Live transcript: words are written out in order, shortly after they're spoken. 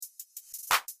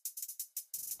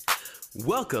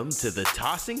Welcome to the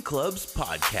Tossing Clubs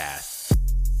podcast.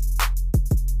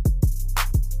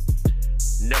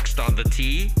 Next on the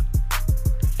tee,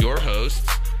 your hosts,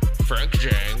 Frank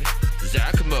Zhang,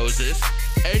 Zach Moses,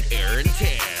 and Aaron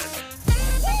Tan.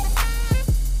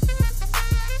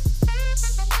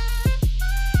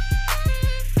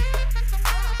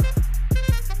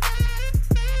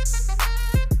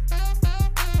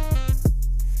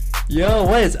 Yo,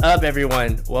 what is up,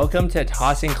 everyone? Welcome to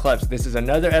Tossing Clubs. This is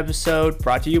another episode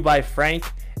brought to you by Frank,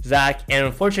 Zach, and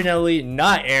unfortunately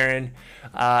not Aaron.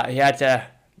 He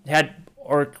had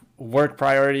work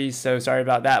priorities, so sorry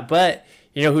about that. But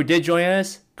you know who did join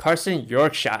us? Karsten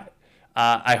Jurkschat.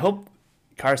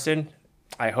 Karsten,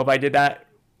 I hope I did that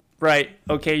right.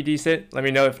 Okay, decent. Let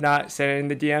me know if not. Send it in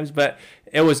the DMs. But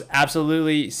it was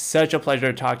absolutely such a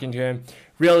pleasure talking to him.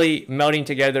 Really melding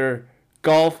together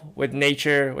golf with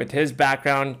nature, with his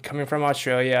background coming from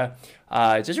Australia.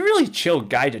 Just a really chill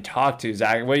guy to talk to,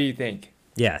 Zach. What do you think?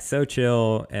 Yeah, so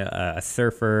chill. A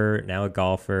surfer, now a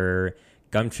golfer.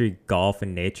 Gumtree Golf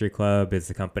and Nature Club is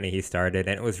the company he started.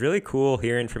 And it was really cool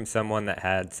hearing from someone that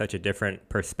had such a different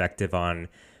perspective on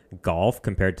golf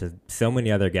compared to so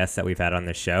many other guests that we've had on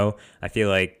the show. I feel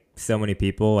like so many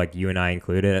people, like you and I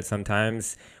included at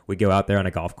sometimes, we go out there on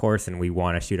a golf course and we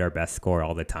want to shoot our best score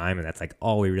all the time, and that's like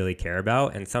all we really care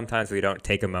about. And sometimes we don't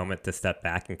take a moment to step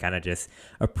back and kind of just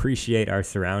appreciate our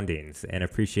surroundings and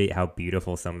appreciate how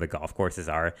beautiful some of the golf courses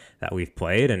are that we've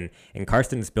played. And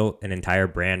Karsten's built an entire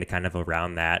brand kind of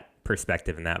around that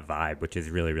perspective and that vibe, which is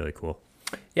really, really cool.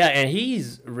 Yeah, and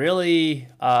he's really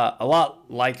a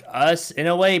lot like us in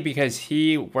a way, because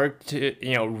he worked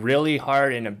really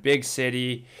hard in a big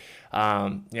city.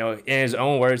 In his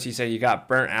own words, he said he got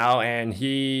burnt out and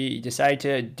he decided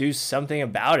to do something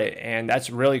about it. And that's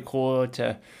really cool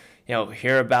to,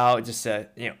 hear about. Just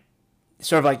it's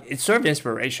sort of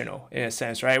inspirational in a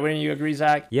sense, right? Wouldn't you agree,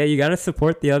 Zach? Yeah, you got to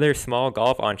support the other small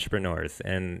golf entrepreneurs,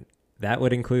 and that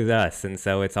would include us. And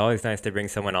so it's always nice to bring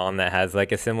someone on that has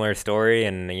like a similar story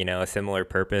and, a similar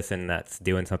purpose, and that's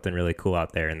doing something really cool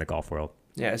out there in the golf world.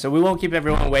 Yeah, so we won't keep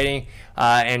everyone waiting.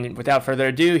 And without further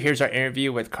ado, here's our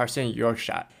interview with Karsten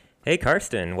Jurkschat. Hey,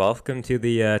 Karsten, welcome to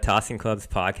the Tossing Clubs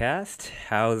podcast.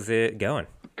 How's it going?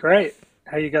 Great.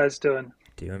 How you guys doing?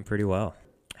 Doing pretty well.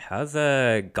 How's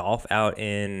golf out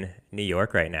in New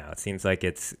York right now? It seems like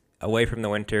it's away from the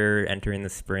winter, entering the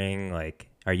spring. Like,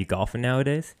 are you golfing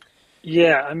nowadays?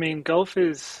 Yeah, I mean, golf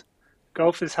is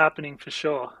happening for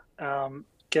sure.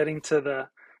 Getting to the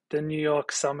New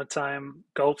York summertime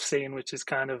golf scene, which is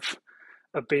kind of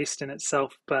a beast in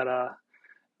itself, but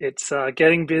it's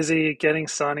getting busy, getting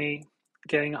sunny,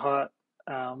 getting hot.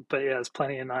 But yeah, there's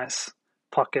plenty of nice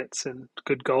pockets and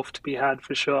good golf to be had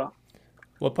for sure.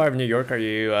 What part of New York are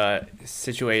you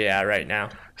situated at right now?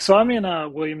 So I'm in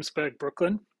Williamsburg,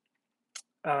 Brooklyn,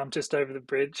 just over the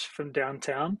bridge from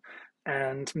downtown.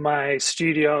 And my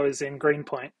studio is in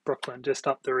Greenpoint, Brooklyn, just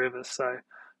up the river. So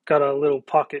got a little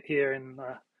pocket here in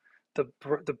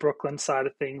the Brooklyn side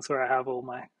of things where I have all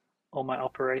my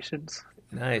operations.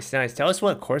 Nice. Tell us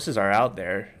what courses are out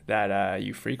there that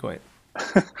you frequent.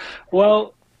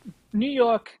 Well, New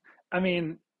York, I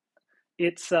mean,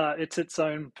 it's its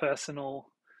own personal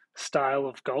style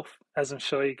of golf, as I'm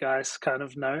sure you guys kind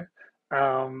of know.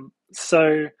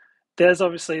 So there's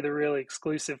obviously the really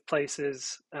exclusive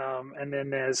places, and then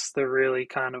there's the really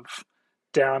kind of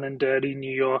down and dirty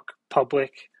New York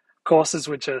public courses,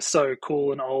 which are so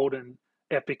cool and old and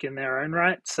epic in their own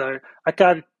right. So I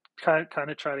kind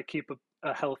of try to keep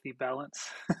a healthy balance.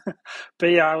 But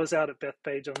yeah, I was out at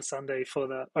Bethpage on Sunday for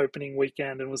the opening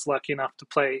weekend and was lucky enough to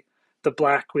play the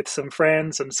Black with some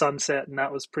friends and Sunset, and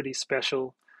that was pretty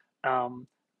special.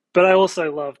 But I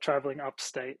also love traveling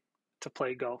upstate to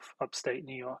play golf, upstate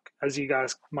New York. As you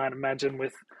guys might imagine,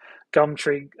 with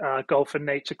Gumtree Golf and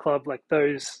Nature Club, like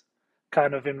those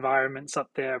kind of environments up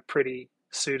there are pretty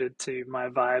suited to my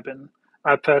vibe, and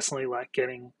I personally like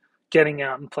getting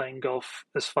out and playing golf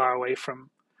as far away from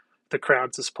the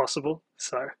crowds as possible.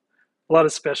 So a lot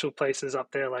of special places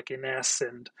up there, like Ines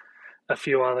and a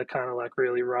few other kind of like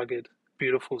really rugged,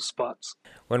 beautiful spots.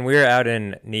 When we were out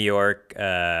in New York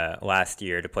last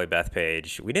year to play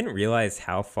Bethpage, we didn't realize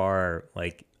how far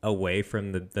like away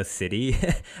from the city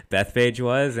Bethpage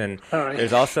was. And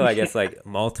there's also, I guess, like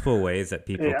multiple ways that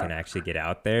people can actually get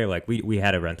out there. Like we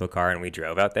had a rental car and we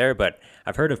drove out there, but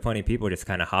I've heard of plenty of people just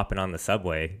kind of hopping on the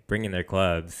subway, bringing their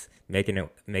clubs, making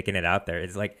it out there.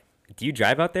 It's like Do you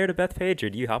drive out there to Bethpage, or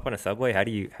do you hop on a subway? How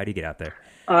do you get out there?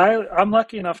 I'm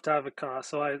lucky enough to have a car,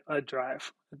 so I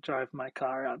drive. I drive my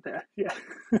car out there. Yeah,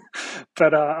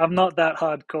 but I'm not that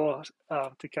hardcore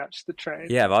to catch the train.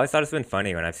 Yeah, I've always thought it's been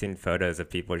funny when I've seen photos of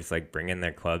people just like bringing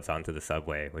their clubs onto the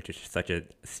subway, which is just such a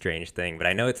strange thing. But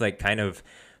I know it's like kind of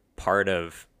part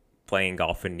of playing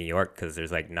golf in New York because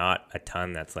there's like not a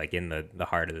ton that's like in the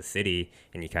heart of the city,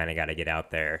 and you kind of got to get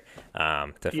out there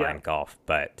to Yeah, find golf.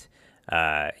 But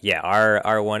yeah,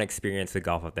 our one experience with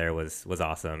golf up there was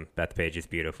awesome. Bethpage is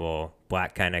beautiful.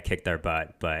 Black kind of kicked our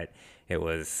butt, but it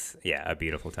was yeah a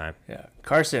beautiful time. Yeah.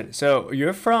 Karsten, so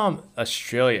you're from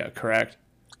Australia, correct?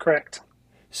 correct.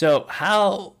 So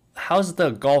how's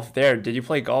the golf there? Did you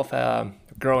play golf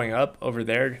growing up over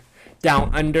there,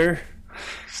 down under?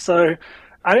 So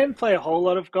I didn't play a whole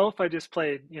lot of golf. I just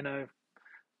played,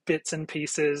 bits and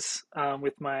pieces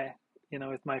with my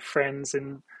friends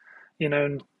and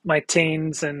in my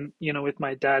teens and with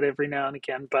my dad every now and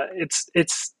again. But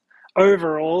it's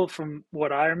overall from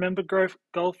what I remember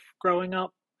golf growing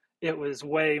up, it was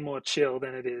way more chill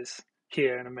than it is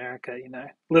here in America.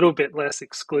 A little bit less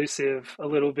exclusive, a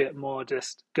little bit more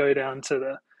just go down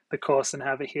to the course and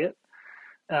have a hit.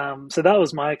 So that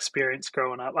was my experience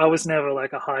growing up. I was never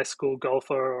like a high school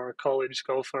golfer or a college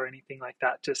golfer or anything like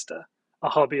that, just a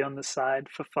hobby on the side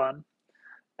for fun.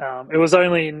 It was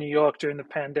only in New York during the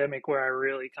pandemic where I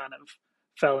really kind of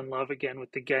fell in love again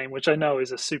with the game, which I know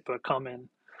is a super common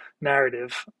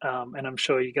narrative. And I'm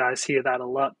sure you guys hear that a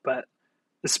lot, but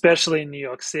especially in New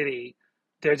York City,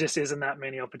 there just isn't that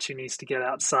many opportunities to get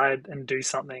outside and do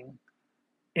something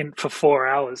in for 4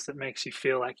 hours that makes you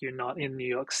feel like you're not in New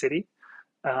York City.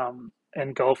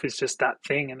 And golf is just that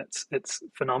thing, and it's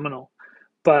phenomenal.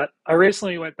 But I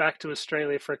recently went back to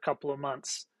Australia for a couple of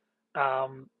months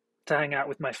to hang out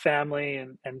with my family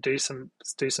and do some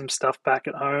stuff back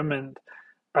at home, and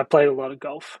I played a lot of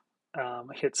golf. I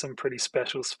hit some pretty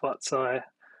special spots, so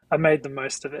I made the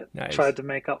most of it. Nice. Tried to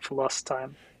make up for lost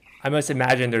time. I must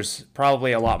imagine there's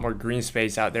probably a lot more green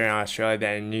space out there in Australia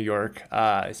than in New York,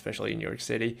 especially in New York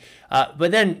City. But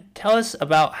then tell us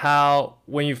about how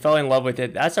when you fell in love with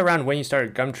it. That's around when you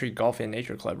started Gumtree Golf and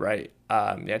Nature Club, right?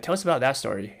 Yeah, tell us about that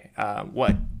story.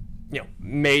 What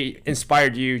may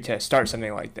inspired you to start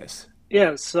something like this?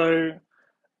 Yeah, so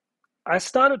I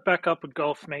started back up with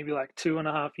golf maybe like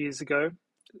 2.5 years ago.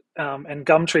 And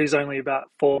Gumtree is only about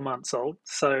 4 months old.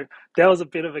 So there was a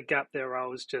bit of a gap there where I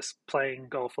was just playing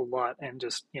golf a lot and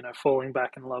just, falling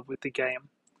back in love with the game.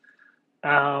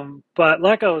 But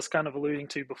like I was kind of alluding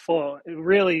to before,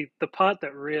 the part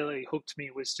that really hooked me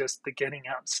was just the getting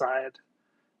outside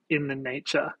in the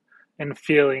nature and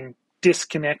feeling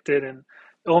disconnected and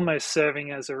almost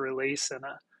serving as a release and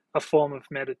a form of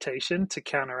meditation to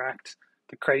counteract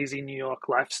the crazy New York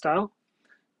lifestyle.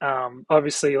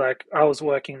 Obviously, like I was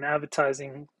working in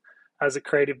advertising as a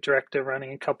creative director,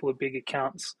 running a couple of big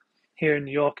accounts here in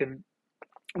New York and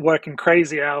working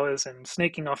crazy hours and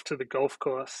sneaking off to the golf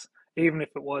course, even if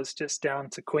it was just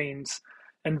down to Queens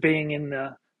and being in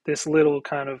this little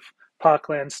kind of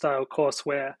parkland style course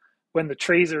where when the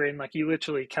trees are in, like you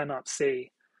literally cannot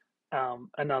see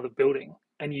another building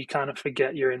and you kind of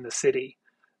forget you're in the city.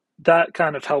 That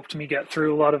kind of helped me get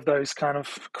through a lot of those kind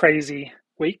of crazy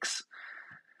weeks.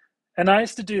 And I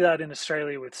used to do that in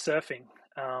Australia with surfing.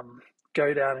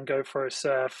 Go down and go for a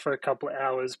surf for a couple of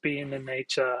hours, be in the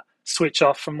nature, switch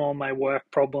off from all my work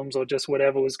problems or just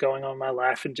whatever was going on in my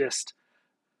life and just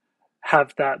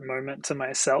have that moment to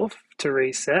myself to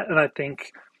reset. And I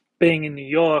think being in New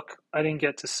York, I didn't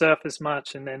get to surf as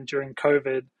much. And then during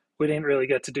COVID, we didn't really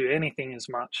get to do anything as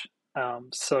much.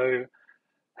 So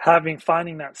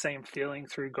finding that same feeling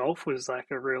through golf was like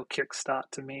a real kickstart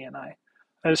to me. And I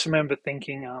just remember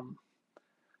thinking,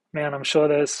 man, I'm sure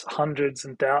there's hundreds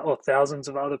or thousands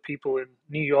of other people in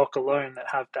New York alone that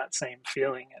have that same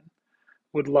feeling and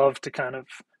would love to kind of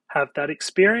have that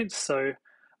experience. So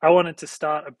I wanted to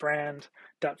start a brand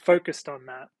that focused on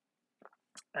that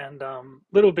and a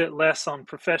little bit less on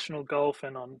professional golf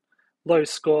and on low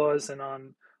scores and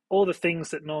on all the things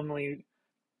that normally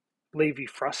leave you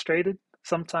frustrated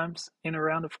sometimes in a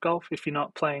round of golf if you're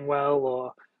not playing well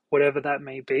or whatever that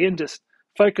may be, and just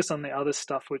focus on the other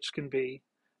stuff which can be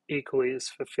equally as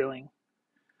fulfilling.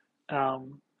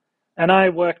 And I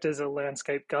worked as a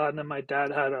landscape gardener. My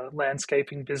dad had a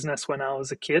landscaping business when I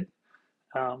was a kid.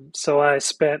 So I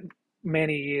spent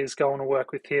many years going to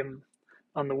work with him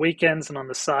on the weekends and on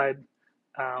the side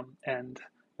and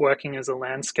working as a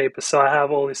landscaper. So I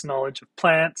have all this knowledge of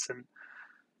plants and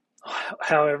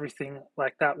how everything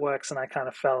like that works. And I kind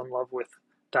of fell in love with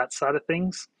that side of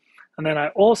things. And then I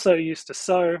also used to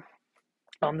sew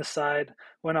on the side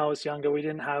when I was younger. We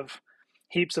didn't have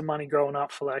heaps of money growing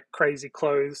up for like crazy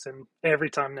clothes, and every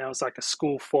time there was like a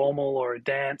school formal or a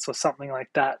dance or something like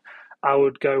that, I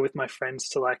would go with my friends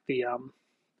to like the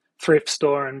thrift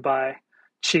store and buy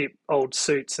cheap old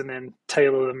suits and then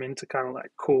tailor them into kind of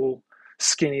like cool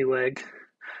skinny leg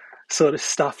sort of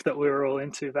stuff that we were all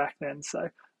into back then. So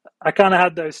I kind of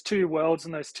had those two worlds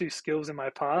and those two skills in my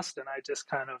past, and I just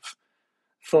kind of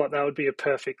thought that would be a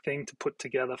perfect thing to put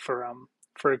together for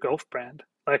a golf brand,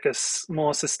 like a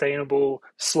more sustainable,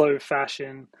 slow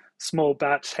fashion, small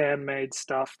batch, handmade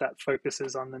stuff that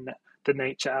focuses on the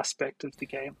nature aspect of the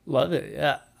game. Love it.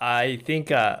 Yeah, I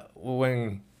think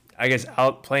when I guess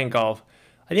out playing golf,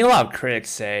 I think a lot of critics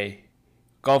say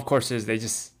golf courses they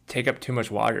just take up too much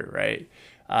water, right?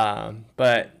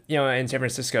 But you know, in San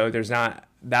Francisco, there's not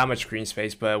that much green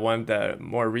space. But one of the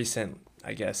more recent,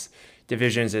 I guess,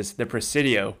 divisions is the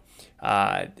Presidio.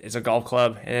 It's a golf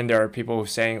club, and then there are people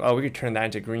saying, "Oh, we could turn that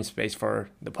into green space for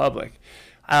the public."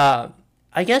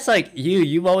 I guess like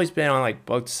you've always been on like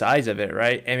both sides of it,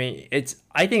 right? I mean,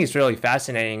 I think it's really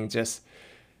fascinating just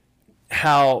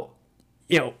how,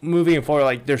 you know, moving forward,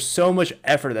 like there's so much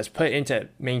effort that's put into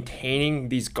maintaining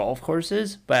these golf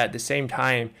courses, but at the same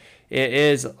time, it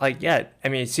is like, yeah, I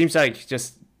mean, it seems like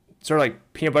just sort of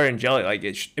like peanut butter and jelly. Like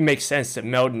it makes sense to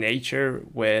meld nature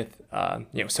with,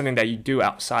 you know, something that you do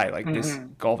outside, like this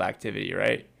golf activity,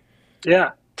 right?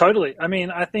 Yeah, totally. I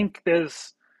mean, I think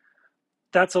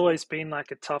that's always been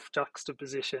like a tough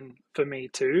juxtaposition for me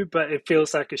too, but it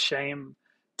feels like a shame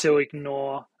to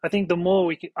ignore. I think the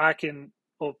more I can,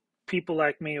 or people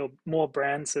like me, or more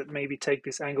brands that maybe take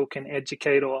this angle can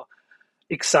educate or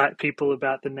excite people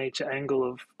about the nature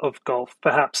angle of golf,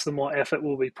 perhaps the more effort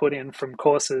will be put in from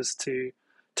courses to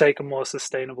take a more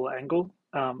sustainable angle.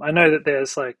 I know that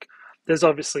there's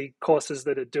obviously courses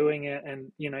that are doing it,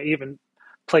 and you know, even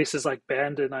places like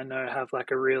Bandon I know have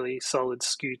like a really solid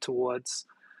skew towards,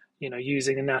 you know,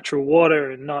 using the natural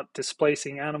water and not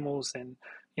displacing animals. And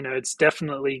you know, it's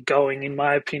definitely going, in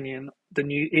my opinion, the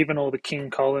new, even all the King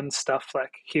Collins stuff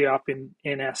like here up in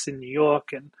NS in New York,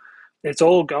 and it's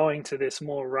all going to this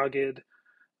more rugged,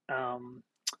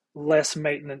 less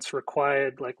maintenance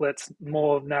required, like let's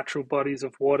more natural bodies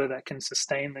of water that can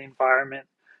sustain the environment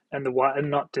and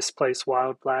and not displace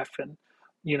wildlife, and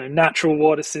you know, natural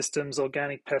water systems,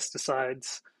 organic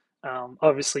pesticides,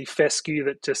 obviously fescue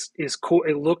that just is cool.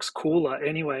 It looks cooler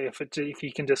anyway if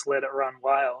you can just let it run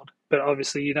wild. But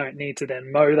obviously you don't need to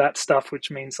then mow that stuff,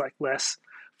 which means like less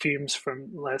fumes from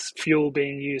less fuel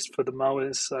being used for the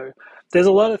mowers. So there's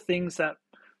a lot of things that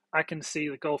I can see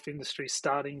the golf industry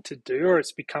starting to do, or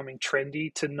it's becoming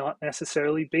trendy to not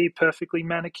necessarily be perfectly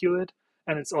manicured.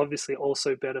 And it's obviously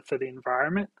also better for the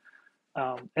environment.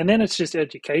 And then it's just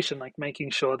education, like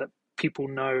making sure that people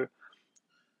know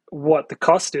what the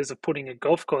cost is of putting a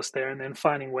golf course there, and then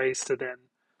finding ways to then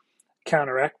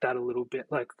counteract that a little bit.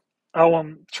 Like, oh,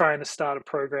 I'm trying to start a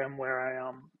program where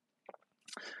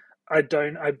I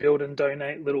build and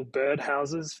donate little bird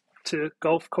houses to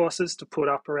golf courses to put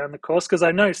up around the course, because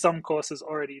I know some courses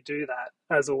already do that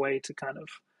as a way to kind of,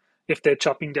 if they're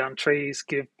chopping down trees,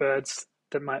 give birds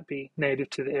that might be native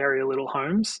to the area little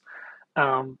homes.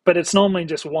 But it's normally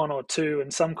just one or two,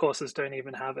 and some courses don't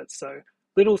even have it. So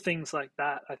little things like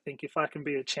that, I think if I can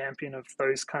be a champion of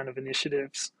those kind of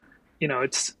initiatives, you know,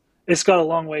 it's got a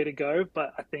long way to go,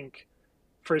 but I think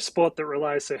for a sport that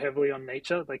relies so heavily on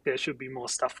nature, like there should be more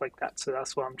stuff like that. So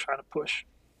that's what I'm trying to push.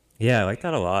 Yeah, I like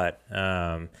that a lot.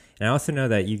 And I also know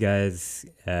that you guys,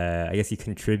 I guess you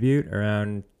contribute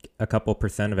around a couple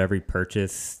percent of every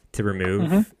purchase to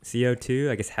remove CO2.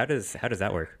 I guess how does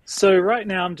that work? So right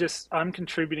now I'm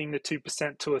contributing the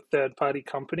 2% to a third party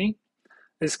company.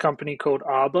 This company called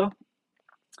Arbor.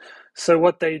 So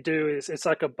what they do is it's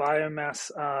like a biomass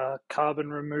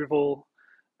carbon removal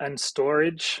and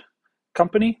storage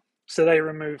company. So they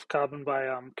remove carbon by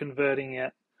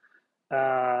converting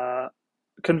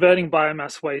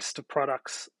biomass waste to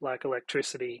products like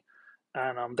electricity,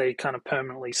 and they kind of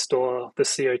permanently store the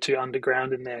CO2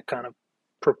 underground in their kind of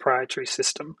proprietary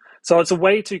system. So it's a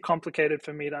way too complicated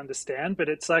for me to understand, but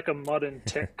it's like a modern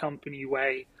tech company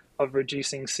way of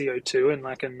reducing CO2 in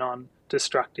like a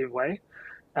non-destructive way.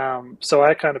 So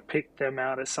I kind of picked them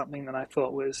out as something that I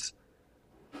thought was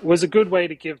a good way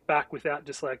to give back without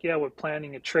just like, yeah, we're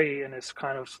planting a tree and it's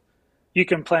kind of, you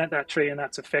can plant that tree and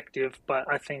that's effective,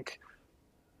 but I think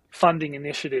funding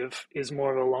initiative is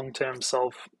more of a long-term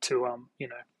solve to, you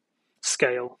know,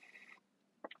 scale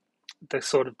the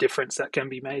sort of difference that can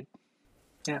be made.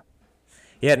 Yeah.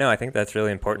 Yeah, no, I think that's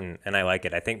really important, and I like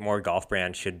it. I think more golf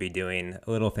brands should be doing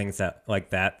little things that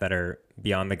are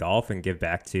beyond the golf and give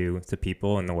back to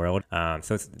people in the world.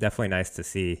 So it's definitely nice to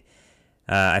see.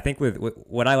 I think with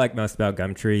what I like most about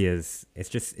Gumtree is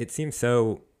it seems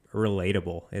so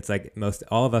relatable. It's like most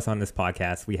all of us on this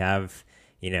podcast, we have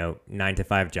 9 to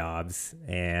 5 jobs,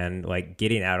 and like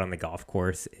getting out on the golf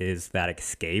course is that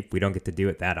escape. We don't get to do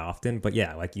it that often, but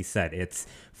yeah, like you said, it's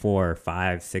 4,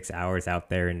 5, 6 hours out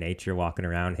there in nature, walking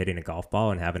around, hitting a golf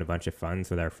ball, and having a bunch of funs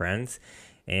with our friends.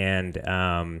 And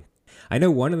I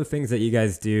know one of the things that you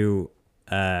guys do,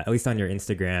 at least on your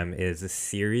Instagram, is a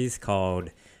series called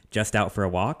Just Out for a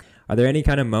Walk. Are there any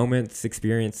kind of moments,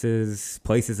 experiences,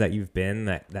 places that you've been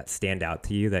that stand out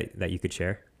to you that you could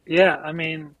share? Yeah, I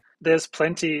mean, there's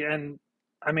plenty, and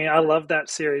I mean, I love that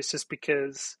series just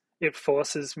because it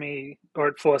forces me, or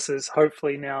it forces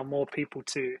hopefully now more people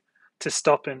to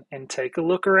stop and take a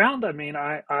look around. I mean,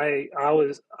 I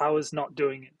was not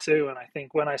doing it too, and I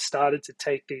think when I started to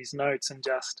take these notes and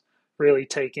just really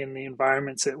take in the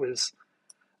environments, it was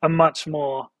a much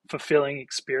more fulfilling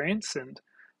experience. And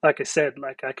like I said,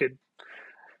 like I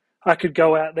could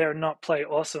go out there and not play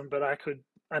awesome, but I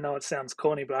know it sounds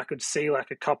corny, but I could see like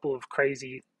a couple of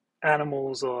crazy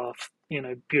animals or,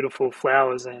 beautiful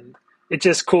flowers, and it's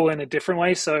just cool in a different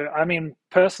way. So, I mean,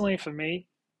 personally for me,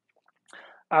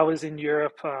 I was in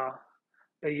Europe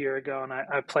a year ago, and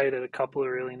I played at a couple of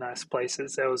really nice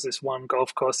places. There was this one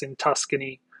golf course in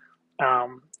Tuscany,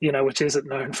 which isn't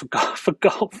known for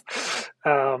golf.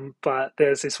 But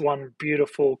there's this one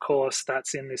beautiful course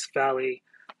that's in this valley,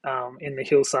 in the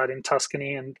hillside in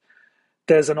Tuscany, and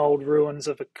there's an old ruins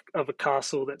of a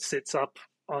castle that sits up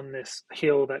on this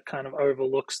hill that kind of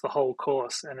overlooks the whole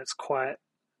course, and it's quite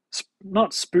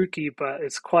not spooky, but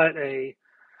it's quite a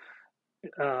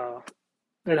uh,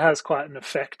 it has quite an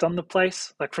effect on the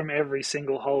place. Like from every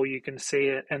single hole, you can see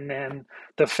it, and then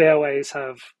the fairways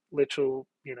have literal,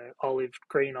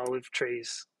 green olive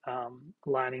trees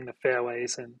lining the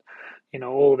fairways, and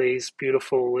all these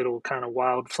beautiful little kind of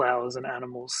wildflowers and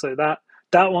animals. So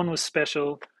that one was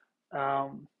special.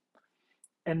 Um,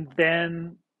 and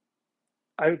then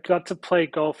I got to play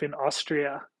golf in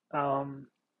Austria, um,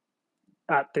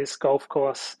 at this golf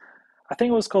course. I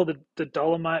think it was called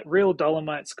the Real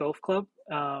Dolomites Golf Club.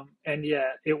 And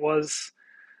yeah, it was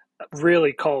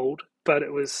really cold, but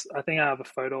it was, I think I have a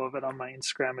photo of it on my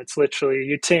Instagram. It's literally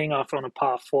you're teeing off on a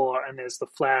par four, and there's the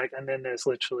flag, and then there's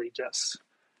literally just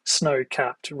snow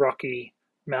capped, rocky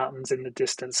mountains in the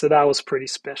distance. So that was pretty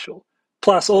special.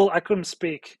 Plus, I couldn't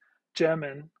speak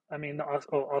German. I mean,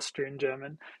 or Austrian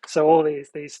German. So all these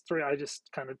three, I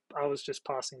was just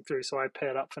passing through. So I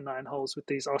paired up for 9 holes with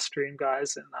these Austrian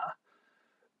guys, and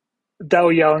they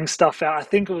were yelling stuff out. I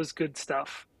think it was good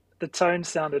stuff. The tone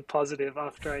sounded positive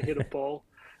after I hit a ball.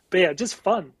 But yeah, just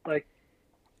fun. Like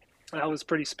that was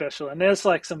pretty special. And there's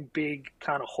like some big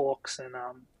kind of hawks and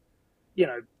you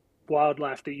know,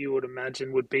 wildlife that you would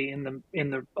imagine would be in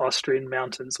the Austrian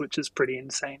mountains, which is pretty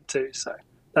insane too. So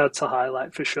that's a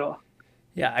highlight for sure.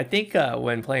 Yeah, I think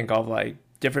when playing golf, like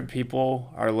different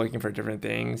people are looking for different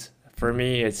things. For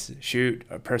me, it's shoot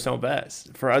a personal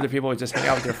best. For other people, it's just hang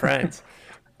out with your friends.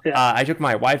 Yeah. I took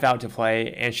my wife out to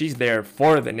play, and she's there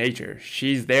for the nature.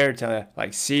 She's there to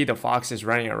like see the foxes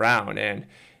running around and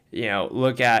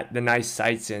look at the nice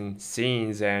sights and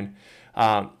scenes. And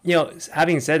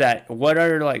having said that, what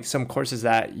are like some courses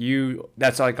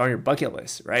that's like on your bucket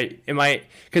list, right? It might,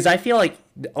 because I feel like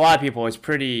a lot of people, it's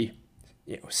pretty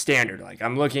standard. Like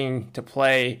I'm looking to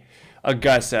play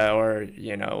Augusta or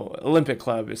Olympic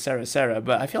Club, et cetera, et cetera.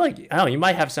 But I feel like I don't know, you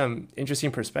might have some interesting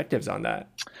perspectives on that.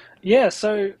 Yeah,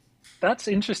 so that's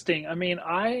interesting. I mean,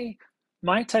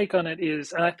 my take on it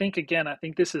is, and I think again, I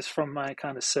think this is from my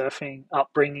kind of surfing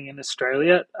upbringing in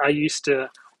Australia.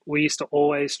 We used to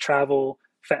always travel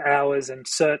for hours and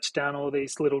search down all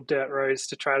these little dirt roads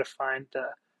to try to find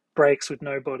breaks with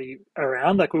nobody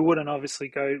around. Like we wouldn't obviously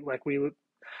go, like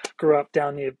grew up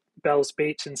down near Bells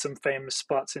Beach and some famous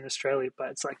spots in Australia,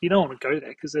 but it's like you don't want to go there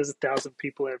because there's 1,000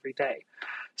 people every day.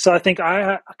 So I think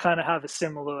I kind of have a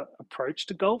similar approach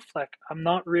to golf. Like I'm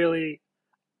not really,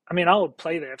 I mean, I would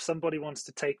play there if somebody wants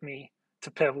to take me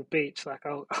to Pebble Beach. Like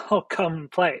I'll come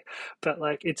and play, but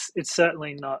like it's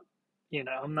certainly not,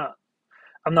 I'm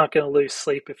not going to lose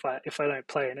sleep if I don't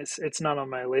play, and it's not on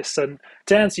my list. And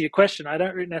to answer your question, I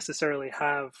don't necessarily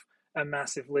have a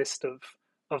massive list of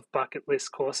bucket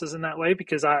list courses in that way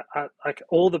because I like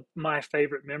all my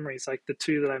favorite memories, like the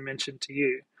two that I mentioned to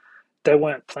you, they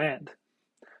weren't planned.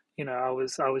 I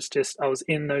was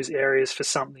in those areas for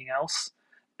something else,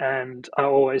 and I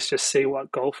always just see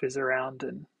what golf is around,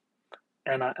 and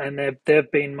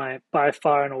they've been my by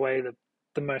far and away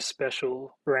the most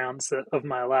special rounds of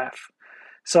my life.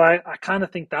 So I kind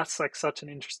of think that's like such an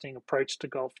interesting approach to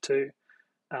golf too.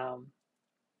 Um,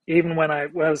 even when I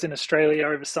was in Australia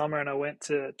over summer and I went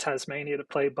to Tasmania to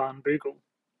play Barnbougle,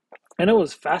 and it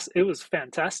was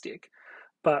fantastic.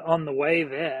 But on the way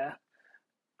there,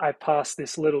 I passed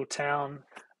this little town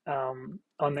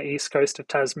on the east coast of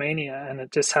Tasmania, and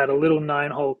it just had a little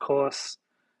 9-hole course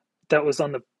that was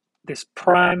on this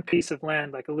prime piece of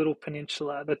land, like a little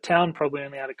peninsula. The town probably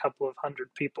only had a couple of hundred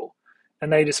people,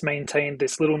 and they just maintained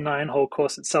this little 9-hole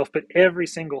course itself. But every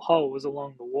single hole was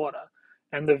along the water,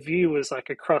 and the view was like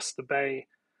across the bay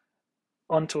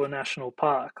onto a national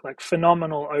park, like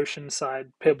phenomenal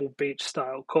oceanside Pebble Beach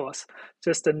style course.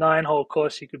 Just a 9-hole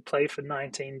course you could play for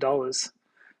 $19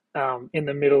 in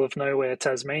the middle of nowhere,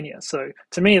 Tasmania. So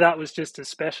to me, that was just as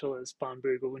special as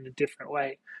Barnbougle in a different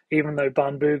way, even though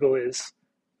Barnbougle is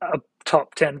a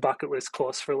top 10 bucket list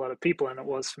course for a lot of people, and it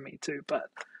was for me too. But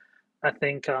I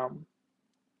think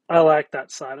I like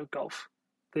that side of golf,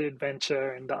 the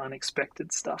adventure and the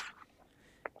unexpected stuff.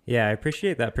 Yeah, I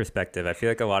appreciate that perspective. I feel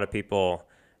like a lot of people,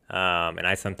 and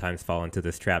I sometimes fall into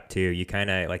this trap too. You kind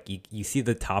of like you see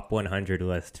the top 100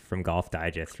 list from Golf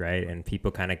Digest, right? And people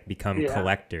kind of become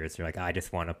collectors. They're like, I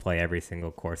just want to play every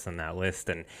single course on that list.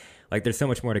 And like, there's so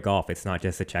much more to golf. It's not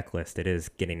just a checklist. It is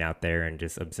getting out there and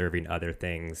just observing other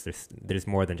things. There's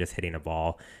more than just hitting a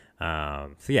ball.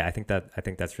 So yeah, I think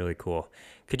that's really cool.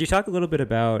 Could you talk a little bit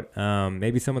about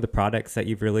maybe some of the products that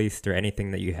you've released or anything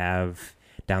that you have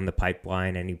down the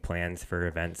pipeline, any plans for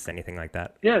events, anything like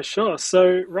that? Yeah, sure.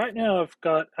 So right now I've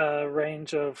got a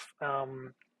range of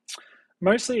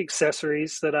mostly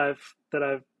accessories that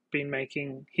I've been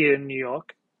making here in New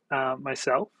York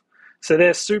myself. So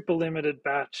they're super limited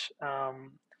batch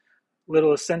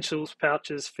little essentials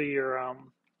pouches for your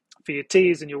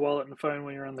tees and your wallet and phone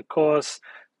when you're on the course.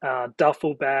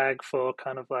 Duffel bag for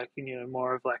kind of like,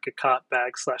 more of like a cart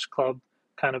bag / club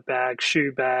kind of bag,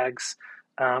 shoe bags.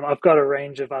 I've got a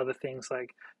range of other things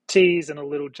like tees and a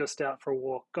little just out for a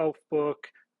walk golf book,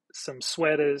 some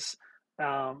sweaters.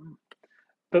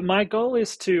 But my goal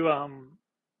is to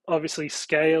obviously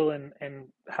scale and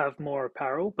have more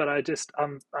apparel. But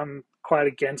I'm quite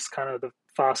against kind of the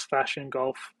fast fashion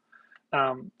golf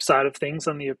side of things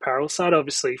on the apparel side.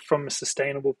 Obviously, from a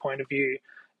sustainable point of view,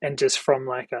 and just from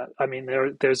like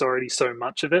there's already so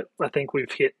much of it. I think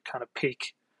we've hit kind of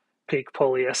peak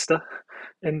polyester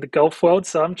in the golf world.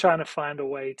 So I'm trying to find a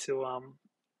way to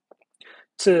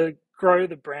grow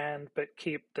the brand but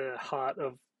keep the heart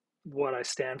of what I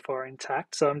stand for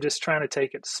intact. So I'm just trying to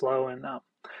take it slow, and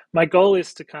my goal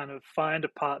is to kind of find a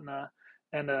partner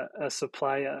and a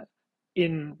supplier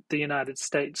in the United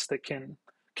States that can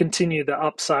continue the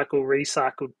upcycle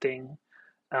recycled thing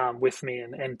with me,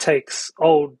 and takes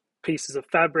old pieces of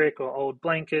fabric or old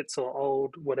blankets or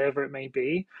old whatever it may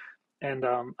be, and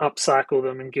upcycle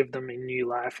them and give them a new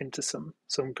life into some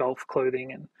golf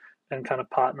clothing, and kind of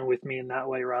partner with me in that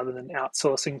way rather than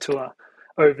outsourcing to a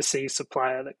overseas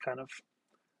supplier that kind of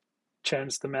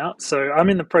churns them out. So I'm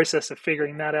in the process of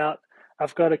figuring that out.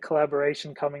 I've got a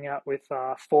collaboration coming out with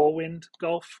Four Wind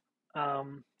Golf,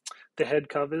 the head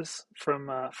covers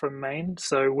from Maine.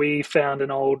 So we found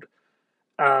an old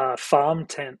farm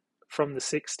tent from the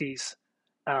 60s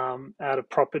at a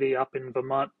property up in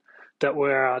Vermont that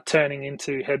we're turning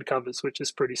into head covers, which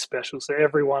is pretty special. So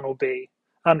everyone will be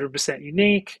 100%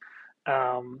 unique.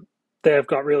 They've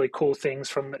got really cool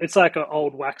things it's like an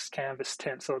old wax canvas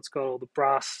tent. So it's got all the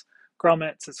brass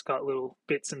grommets, it's got little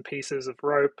bits and pieces of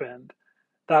rope, and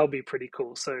that'll be pretty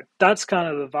cool. So that's kind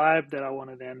of the vibe that I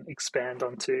want to then expand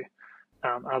onto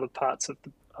other parts of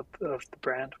the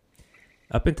brand.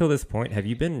 Up until this point, have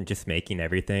you been just making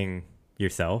everything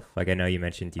yourself? Like, I know you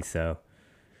mentioned you sew.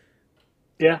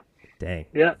 Yeah. Dang.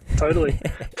 Yeah, totally.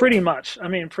 Pretty much. I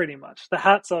mean, pretty much. The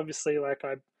hats, obviously, like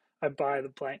I buy the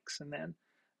blanks and then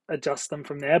adjust them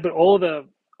from there. But all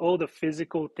the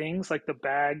physical things, like the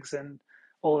bags and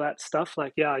all that stuff,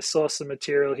 like, yeah, I source the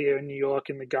material here in New York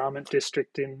in the garment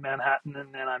district in Manhattan,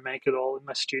 and then I make it all in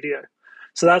my studio.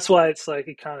 So that's why it's like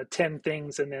a kind of 10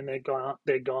 things and then they're gone,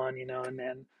 and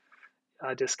then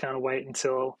I just kind of wait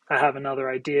until I have another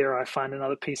idea or I find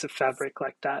another piece of fabric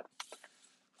like that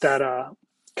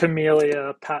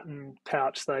camellia pattern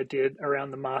pouch that I did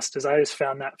around the Masters. I just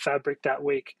found that fabric that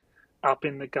week up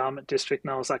in the garment district,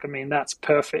 and I was like, I mean, that's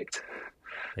perfect.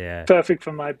 Yeah. Perfect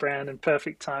for my brand and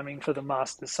perfect timing for the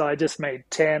Masters. So I just made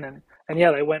 10 and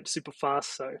yeah, they went super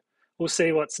fast. So we'll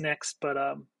see what's next, but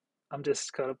I'm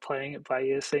just kind of playing it by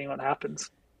ear, seeing what happens.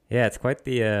 Yeah, it's quite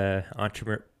the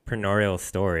entrepreneurial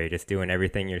story, just doing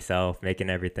everything yourself, making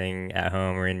everything at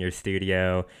home or in your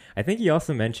studio. I think you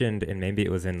also mentioned, and maybe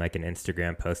it was in like an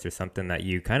Instagram post or something, that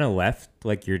you kind of left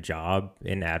like your job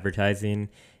in advertising,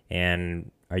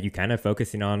 and are you kind of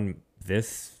focusing on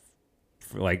this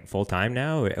like full time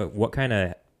now?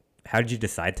 How did you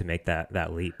decide to make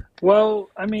that leap? Well,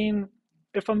 I mean,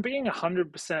 if I'm being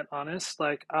 100% honest,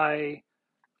 like I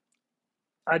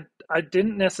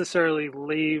didn't necessarily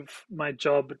leave my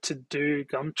job to do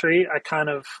Gumtree.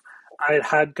 I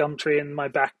had Gumtree in my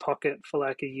back pocket for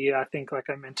like a year. I think like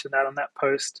I mentioned that on that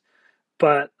post.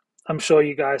 But I'm sure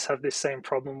you guys have this same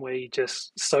problem where you're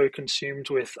just so consumed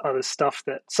with other stuff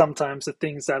that sometimes the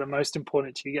things that are most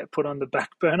important to you get put on the back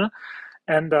burner.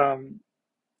 And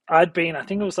I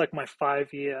think it was like my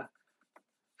 5 year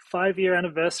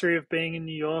anniversary of being in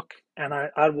New York, and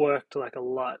I worked like a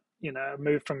lot. You know, I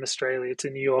moved from Australia to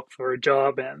New York for a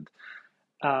job, and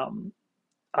um,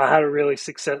 I had a really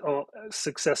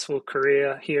successful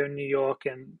career here in New York,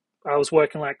 and I was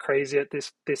working like crazy at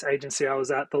this agency I was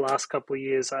at the last couple of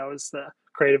years. I was the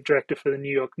creative director for the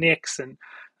New York Knicks, and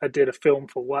I did a film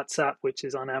for WhatsApp, which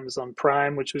is on Amazon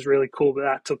Prime, which was really cool, but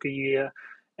that took a year.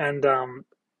 And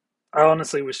I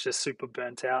honestly was just super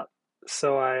burnt out.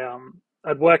 So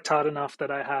I'd worked hard enough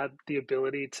that I had the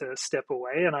ability to step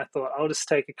away, and I thought I'll just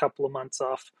take a couple of months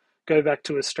off, go back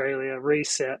to Australia,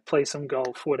 reset, play some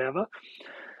golf, whatever.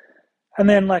 And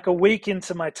then like a week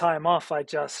into my time off, I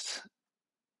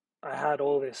had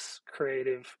all this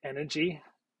creative energy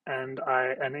and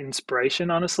inspiration,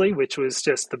 honestly, which was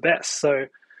just the best. So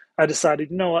I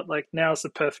decided, you know what, like now's the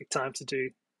perfect time to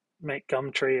make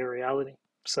Gumtree a reality.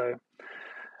 So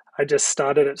I just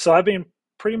started it. So I've been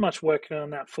pretty much working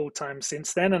on that full time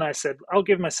since then. And I said I'll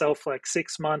give myself like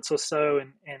 6 months or so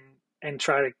and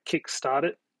try to kickstart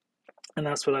it. And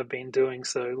that's what I've been doing.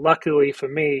 So luckily for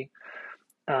me,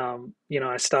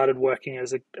 I started working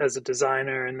as a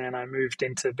designer, and then I moved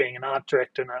into being an art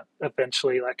director, and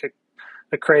eventually like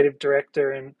a creative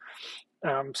director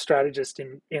and strategist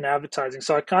in advertising.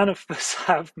 So I kind of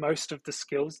have most of the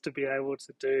skills to be able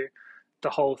to do the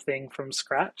whole thing from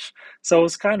scratch. So it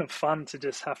was kind of fun to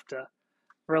just have to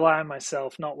rely on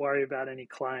myself, not worry about any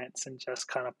clients, and just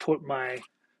kind of put my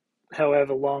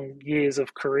however long years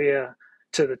of career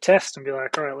to the test and be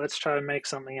like, all right, let's try to make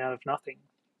something out of nothing.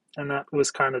 And that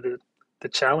was kind of the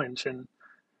challenge. And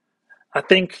I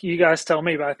think you guys tell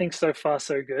me, but I think so far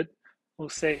so good. We'll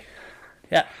see.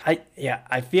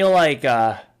 I feel like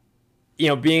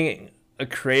being a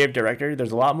creative director,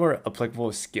 there's a lot more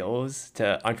applicable skills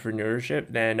to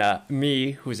entrepreneurship than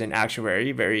me, who's an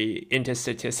actuary, very into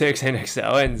statistics and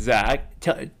Excel. And Zach,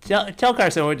 tell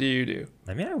Karsten, what do you do?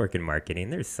 I mean, I work in marketing.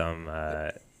 There's some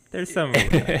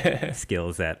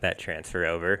skills that transfer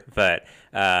over, but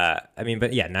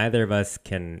but yeah, neither of us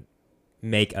can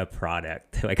make a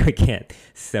product. Like we can't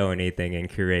sew anything and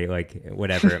create like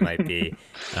whatever it might be.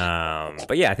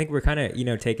 But yeah, I think we're kind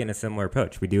of, taking a similar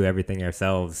approach. We do everything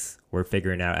ourselves. We're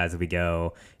figuring out as we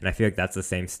go. And I feel like that's the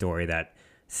same story that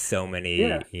so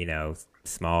many,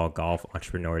 small golf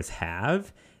entrepreneurs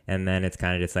have. And then it's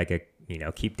kind of just like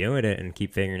keep doing it and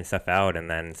keep figuring stuff out. And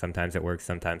then sometimes it works,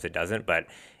 sometimes it doesn't, but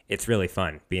it's really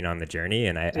fun being on the journey.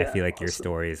 And I feel like your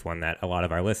story is one that a lot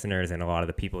of our listeners and a lot of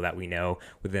the people that we know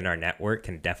within our network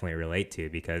can definitely relate to,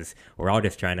 because we're all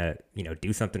just trying to,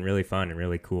 do something really fun and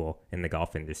really cool in the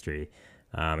golf industry.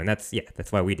 And that's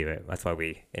why we do it. That's why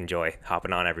we enjoy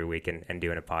hopping on every week and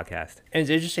doing a podcast. And it's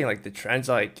interesting, like the trends,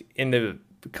 like in the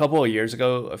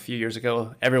a few years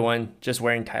ago, everyone just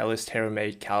wearing Titleist,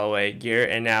 TaylorMade, Callaway gear.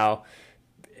 And now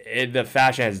the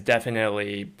fashion has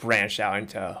definitely branched out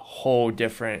into a whole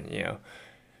different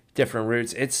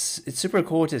routes. It's super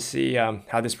cool to see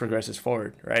how this progresses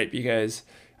forward, right? Because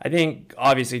I think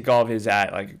obviously golf is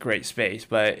at like a great space,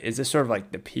 but is this sort of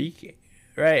like the peak,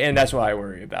 right? And that's what I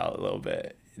worry about a little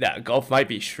bit, that golf might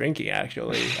be shrinking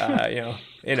actually,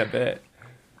 in a bit.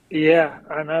 Yeah,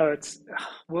 I know.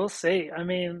 We'll see. I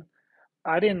mean,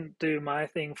 I didn't do my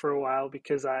thing for a while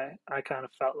because I kind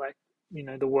of felt like,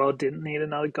 the world didn't need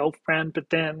another golf brand. But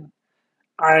then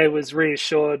I was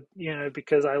reassured,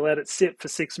 because I let it sit for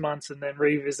 6 months and then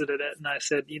revisited it. And I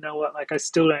said, you know what, like I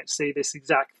still don't see this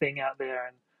exact thing out there.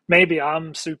 And maybe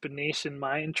I'm super niche in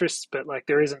my interests, but like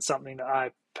there isn't something that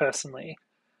I personally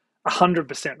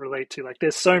 100% relate to. Like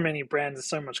there's so many brands and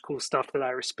so much cool stuff that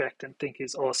I respect and think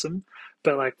is awesome.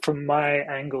 But like from my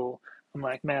angle, I'm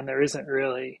like, man, there isn't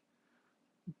really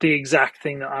the exact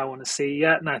thing that I want to see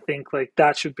yet. And I think like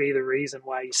that should be the reason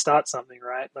why you start something,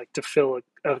 right? Like to fill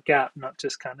a gap, not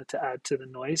just kind of to add to the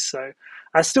noise. So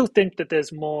I still think that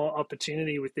there's more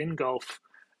opportunity within golf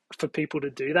for people to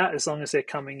do that, as long as they're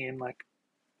coming in like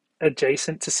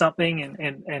adjacent to something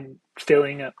and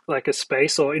filling like a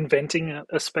space or inventing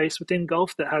a space within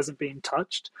golf that hasn't been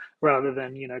touched, rather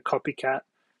than, copycat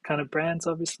kind of brands,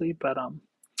 obviously. But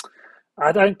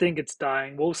I don't think it's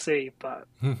dying. We'll see, but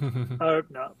I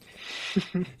hope not.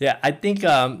 Yeah, I think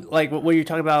like what you're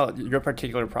talking about your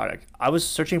particular product. I was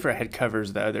searching for head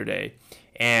covers the other day,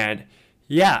 and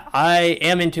yeah, I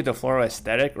am into the floral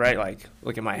aesthetic, right? Like,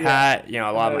 look at my Yeah, hat. You know, a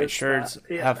I lot of my noticed that. shirts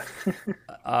Yeah.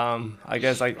 have, I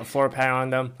guess like a floral pattern on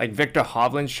them. Like Victor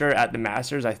Hovland's shirt at the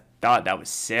Masters, I thought that was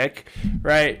sick,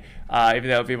 right? Even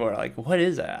though people are like, "What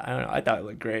is that?" I don't know. I thought it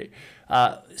looked great.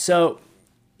 So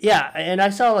yeah, and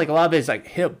I saw like a lot of it's like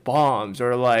hip bombs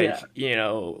or Yeah. like,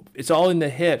 it's all in the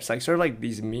hips, like sort of like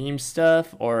these meme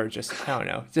stuff or just I don't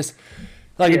know, just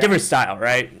like a Yeah. different style,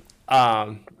 right?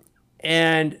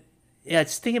 And yeah,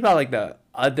 just thinking about like the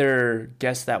other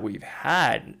guests that we've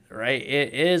had, right?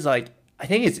 It is like I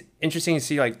think it's interesting to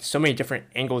see like so many different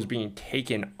angles being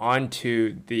taken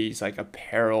onto these like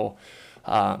apparel,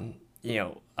 um, you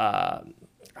know, uh,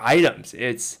 items.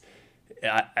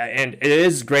 And it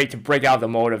is great to break out of the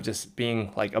mode of just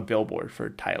being like a billboard for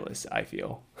Titleist, I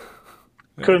feel.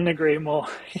 Yeah. Couldn't agree more.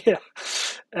 Yeah.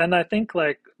 And I think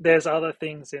like there's other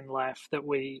things in life that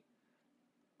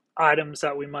items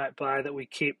that we might buy that we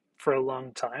keep for a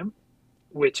long time,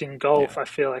 which in Yeah. golf I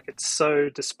feel like it's so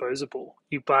disposable.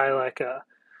 You buy like a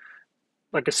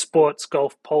sports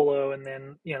golf polo, and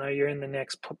then you're in the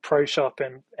next pro shop,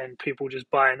 and people just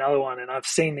buy another one. And I've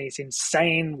seen these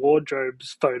insane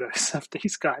wardrobes photos of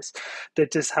these guys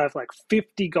that just have like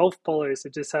 50 golf polos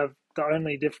that just have the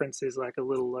only difference is like a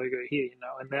little logo here,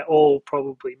 and they're all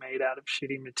probably made out of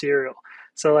shitty material.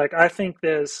 So like I think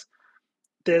there's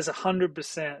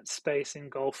 100% space in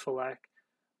golf for like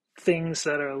things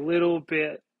that are a little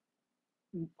bit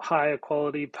higher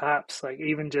quality, perhaps like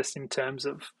even just in terms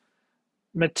of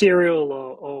material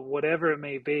or whatever it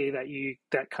may be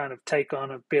that kind of take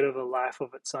on a bit of a life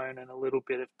of its own and a little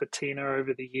bit of patina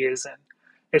over the years, and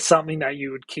it's something that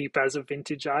you would keep as a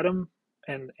vintage item,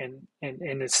 and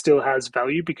it still has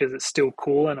value because it's still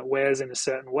cool and it wears in a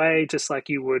certain way, just like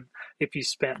you would if you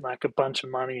spent like a bunch of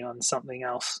money on something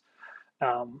else,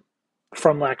 um,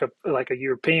 from like a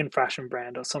European fashion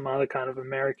brand or some other kind of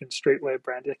American streetwear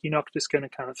brand. Like you're not just going to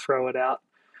kind of throw it out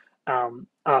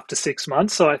after 6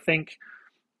 months. So I think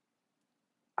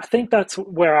that's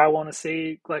where I want to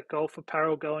see like golf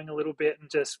apparel going a little bit, and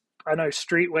just I know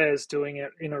streetwear is doing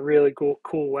it in a really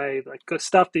cool way, like good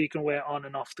stuff that you can wear on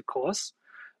and off the course,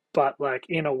 but like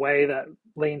in a way that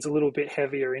leans a little bit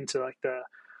heavier into like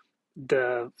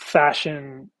the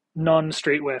fashion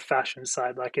non-streetwear fashion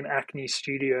side, like an Acne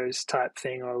Studios type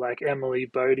thing, or like Emily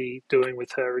Bodie doing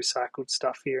with her recycled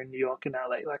stuff here in New York and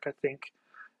LA. Like I think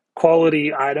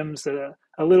quality items that are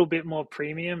a little bit more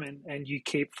premium, and you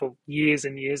keep for years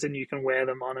and years, and you can wear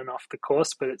them on and off the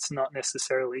course, but it's not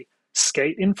necessarily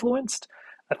skate influenced.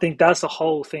 I think that's a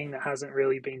whole thing that hasn't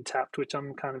really been tapped, which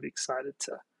I'm kind of excited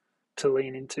to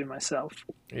lean into myself.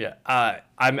 Yeah.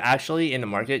 I'm actually in the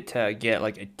market to get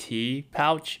like a tea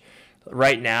pouch.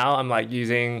 Right now, I'm like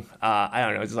using I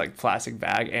don't know, it's like plastic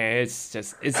bag, and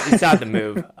it's not the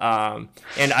move.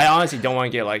 And I honestly don't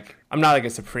want to get like I'm not like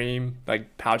a Supreme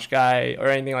like pouch guy or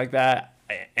anything like that.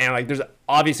 And like there's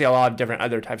obviously a lot of different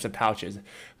other types of pouches,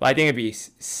 but I think it'd be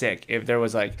sick if there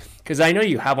was like because I know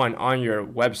you have one on your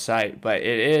website, but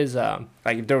it is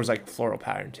like if there was like floral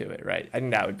pattern to it, right? I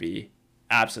think that would be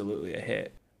absolutely a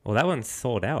hit. Well, that one's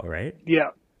sold out, right? Yeah.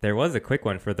 There was a quick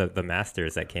one for the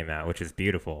Masters that came out, which is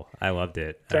beautiful. I loved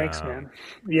it. Thanks, man.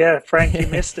 Yeah, Frank, you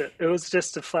missed it. It was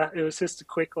just a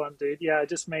quick one, dude. Yeah, I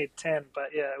just made 10, but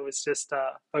yeah, it was just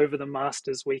over the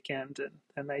Masters weekend,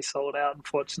 and they sold out,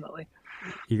 unfortunately.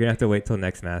 You're gonna have to wait till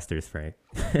next Masters, Frank.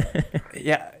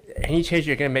 Yeah, any chance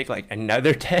you're gonna make like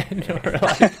another 10 or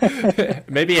like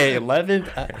maybe a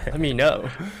 11? Let me know.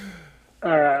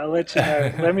 All right, I'll let you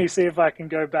know. Let me see if I can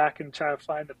go back and try to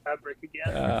find the fabric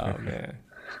again. Oh man.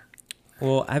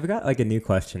 Well, I've got like a new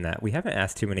question that we haven't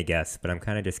asked too many guests, but I'm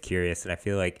kind of just curious, and I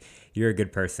feel like you're a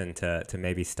good person to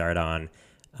maybe start on.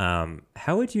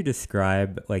 How would you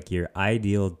describe like your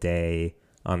ideal day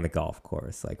on the golf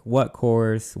course? Like what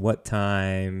course, what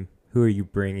time, who are you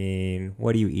bringing,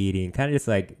 what are you eating? Kind of just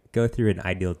like go through an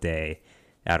ideal day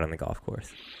out on the golf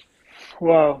course.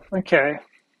 Well, okay.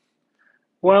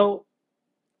 Well,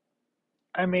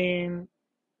 I mean,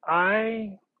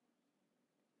 I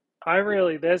I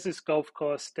really there's this golf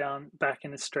course down back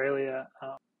in Australia,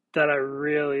 that I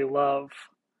really love,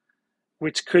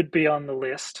 which could be on the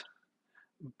list.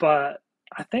 But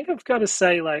I think I've got to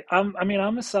say, like, I'm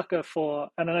a sucker for,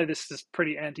 and I know this is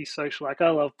pretty antisocial. Like, I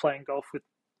love playing golf with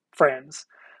friends,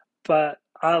 but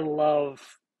I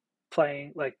love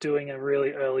playing, like, doing a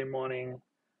really early morning,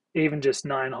 even just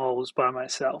 9 holes by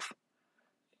myself.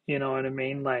 You know what I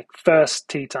mean? Like first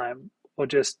tee time, or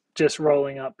just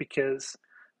rolling up, because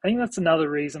I think that's another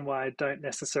reason why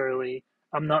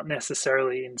I'm not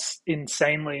necessarily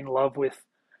insanely in love with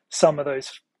some of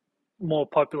those more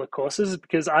popular courses,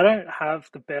 because I don't have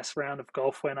the best round of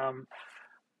golf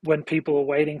when people are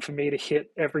waiting for me to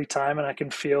hit every time and I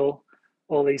can feel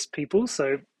all these people.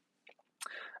 So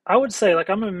I would say, like,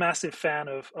 I'm a massive fan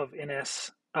of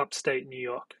Innes upstate New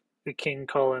York, the King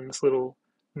Collins little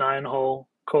 9-hole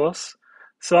course.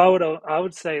 So I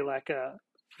would say, like, a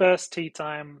first tee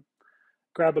time,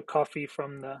 grab a coffee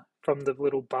from the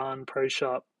little barn pro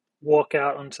shop, walk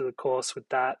out onto the course with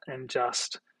that, and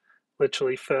just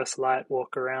literally first light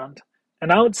walk around.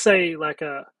 And I would say, like,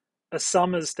 a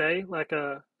summer's day,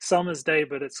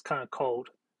 but it's kind of cold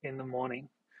in the morning.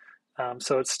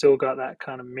 So it's still got that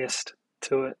kind of mist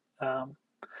to it.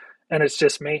 And it's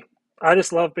just me. I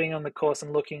just love being on the course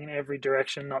and looking in every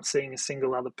direction, not seeing a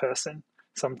single other person.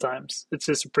 Sometimes it's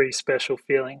just a pretty special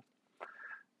feeling.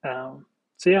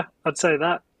 So yeah, I'd say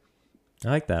that. I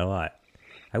like that a lot.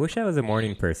 I wish I was a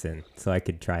morning person so I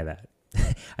could try that.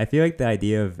 I feel like the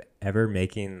idea of ever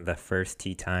making the first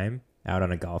tee time out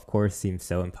on a golf course seems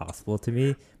so impossible to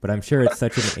me, but I'm sure it's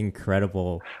such an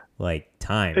incredible like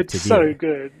time It's to be so there.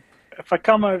 good. If I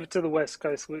come over to the West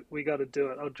Coast, we got to do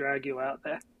it. I'll drag you out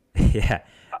there. Yeah.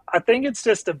 I think it's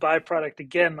just a byproduct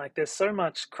again. Like, there's so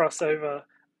much crossover,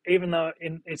 even though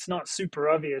it's not super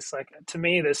obvious. Like, to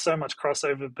me, there's so much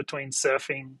crossover between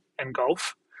surfing and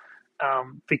golf,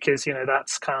 because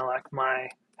that's kind of like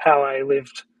how I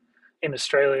lived in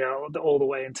Australia all the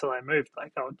way until I moved.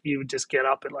 Like, you would just get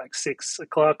up at like 6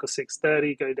 o'clock or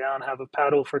 6:30, go down, have a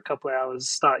paddle for a couple of hours,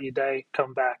 start your day,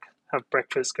 come back, have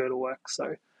breakfast, go to work.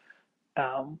 So,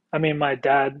 I mean, my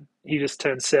dad, he just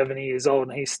turned 70 years old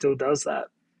and he still does that.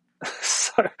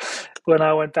 So when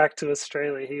I went back to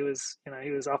Australia, he was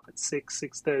up at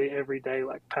 6:30 every day,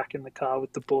 like packing the car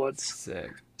with the boards.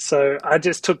 Sick. So I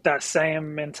just took that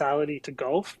same mentality to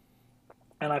golf,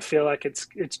 and I feel like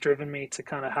it's driven me to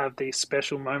kind of have these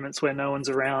special moments where no one's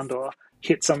around, or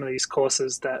hit some of these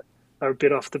courses that are a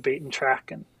bit off the beaten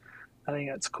track, and I think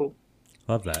that's cool.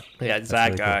 Love that. Yeah, That's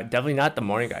Zach, really cool. definitely not the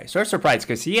morning guy. Sort of surprised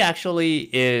because he actually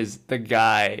is the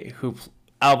guy who,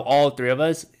 out of all three of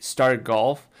us, started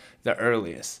golf the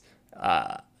earliest.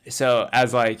 So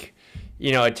as like, a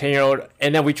 10-year-old,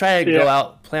 and then we try to go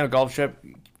out, plan a golf trip,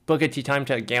 book a tee time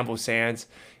to Gamble Sands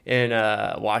in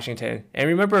Washington. And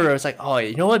remember, it was like, oh,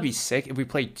 you know what would be sick if we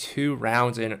played 2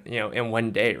 rounds in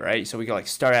one day, right? So we could like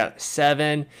start at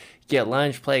 7, get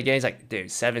lunch, play a game. It's like, dude,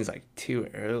 7's like too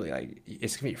early. Like,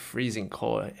 it's gonna be freezing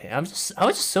cold. And I was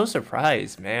just so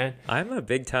surprised, man. I'm a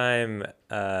big time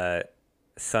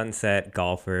sunset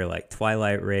golfer, like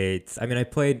twilight rates. I mean,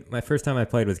 my first time I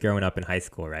played was growing up in high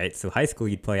school, right? So high school,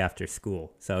 you'd play after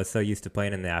school. So I was so used to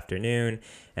playing in the afternoon.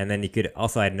 And then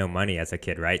I had no money as a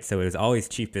kid, right? So it was always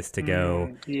cheapest to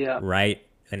go right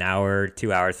an hour,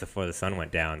 2 hours before the sun went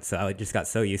down. So I just got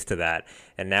so used to that.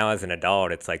 And now as an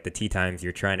adult, it's like the tee times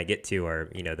you're trying to get to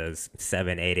are, those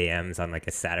 7, 8 a.m.s on like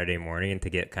a Saturday morning, and to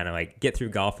get through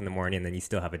golf in the morning, and then you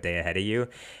still have a day ahead of you.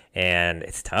 And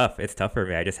it's tough. It's tough for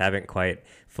me. I just haven't quite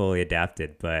fully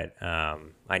adapted, but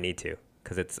I need to,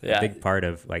 because it's a big part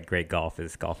of like great golf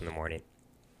is golf in the morning.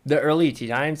 The early tee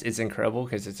times is incredible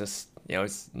because it's just,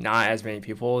 it's not as many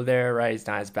people there, right? It's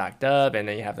not as backed up, and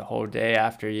then you have the whole day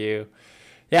after you.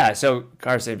 Yeah, so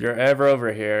Karsten, if you're ever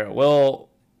over here,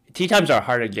 tee times are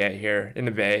hard to get here in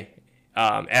the Bay,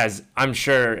 as I'm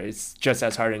sure it's just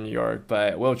as hard in New York,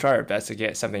 but we'll try our best to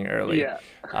get something early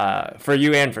for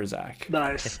you and for Zach.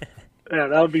 Nice. Yeah,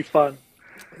 that would be fun.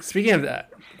 Speaking of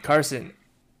that, Karsten,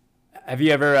 have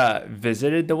you ever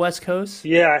visited the West Coast?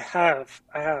 Yeah, I have.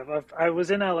 I was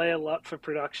in LA a lot for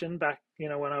production back,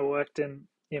 when I worked in,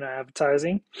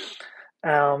 advertising.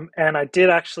 And I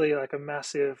did actually like a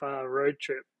massive road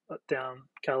trip down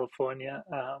California.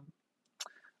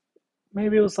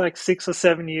 Maybe it was like 6 or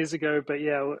 7 years ago, but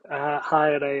yeah,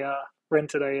 I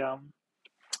rented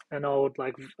an old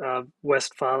like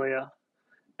Westphalia,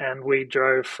 and we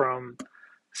drove from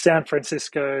San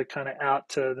Francisco kind of out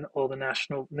to all the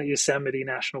Yosemite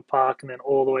National Park, and then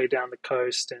all the way down the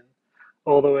coast and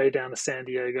all the way down to San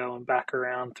Diego and back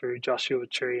around through Joshua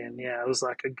Tree. And yeah, it was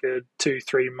like a good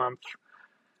 2-3 month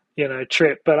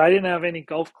trip, but I didn't have any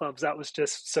golf clubs. That was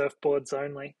just surfboards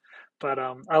only. But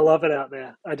I love it out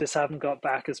there. I just haven't got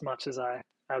back as much as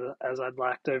I'd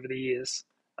liked over the years,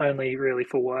 only really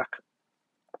for work.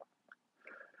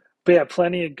 But yeah,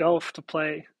 plenty of golf to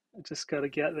play. I just got to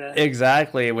get there.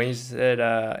 Exactly. When you said,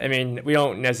 I mean, we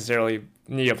don't necessarily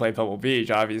need to play Pebble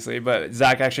Beach, obviously, but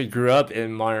Zach actually grew up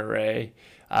in Monterey,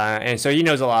 and so he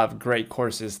knows a lot of great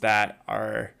courses that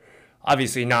are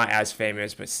obviously not as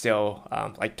famous, but still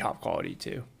like top quality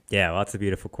too. Yeah, lots of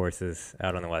beautiful courses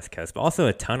out on the West Coast, but also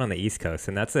a ton on the East Coast,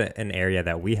 and that's an area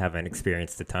that we haven't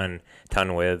experienced a ton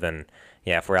with. And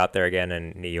yeah, if we're out there again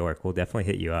in New York, we'll definitely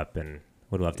hit you up, and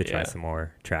would love to try some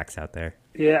more tracks out there.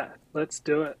 Yeah, let's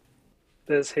do it.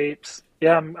 There's heaps.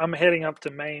 Yeah, I'm heading up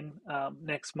to Maine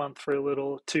next month for a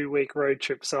little 2-week road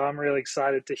trip, so I'm really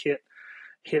excited to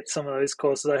hit some of those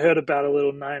courses. I heard about a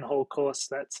little 9-hole course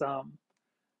that's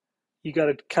you got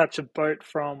to catch a boat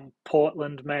from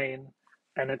Portland, Maine,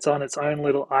 and it's on its own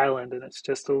little island, and it's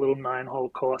just a little 9-hole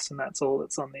course, and that's all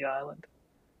that's on the island.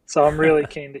 So I'm really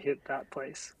keen to hit that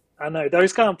place. I know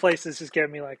those kind of places just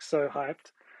get me like so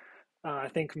hyped. I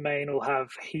think Maine will have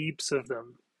heaps of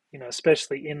them, you know,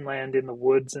 especially inland in the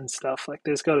woods and stuff. Like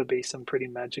there's got to be some pretty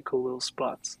magical little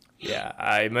spots. Yeah,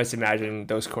 I must imagine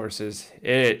those courses.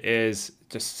 It is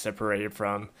just separated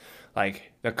from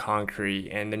like the concrete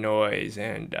and the noise.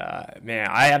 And man,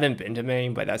 I haven't been to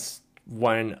Maine, but that's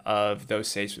one of those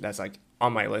states that's like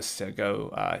on my list to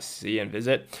go see and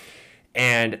visit.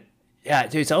 And yeah,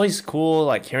 dude, it's always cool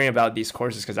like hearing about these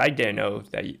courses because I didn't know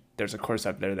that there's a course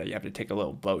up there that you have to take a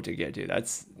little boat to get to.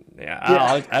 That's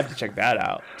I have to check that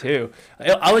out too.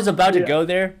 I was about to go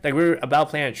there, like we were about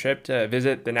planning a trip to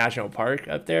visit the national park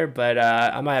up there, but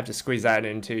I might have to squeeze that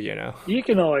in too. You know, you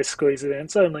can always squeeze it in.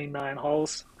 It's only 9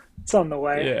 holes. It's on the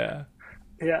way.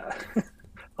 Yeah.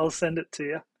 I'll send it to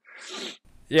you.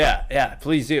 Yeah,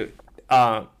 please do.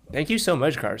 Thank you so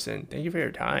much, Karsten. Thank you for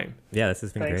your time. Yeah, this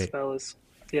has been great. Thanks, fellas.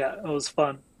 Yeah, it was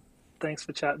fun. Thanks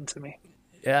for chatting to me.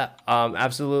 Yeah,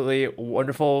 absolutely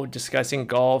wonderful discussing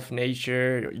golf,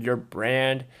 nature, your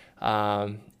brand,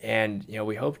 and you know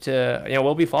we hope to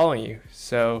we'll be following you.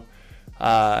 So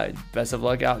best of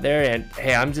luck out there. And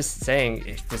hey, I'm just saying,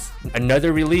 it's just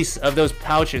another release of those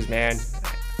pouches, man.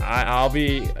 I'll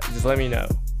be just let me know.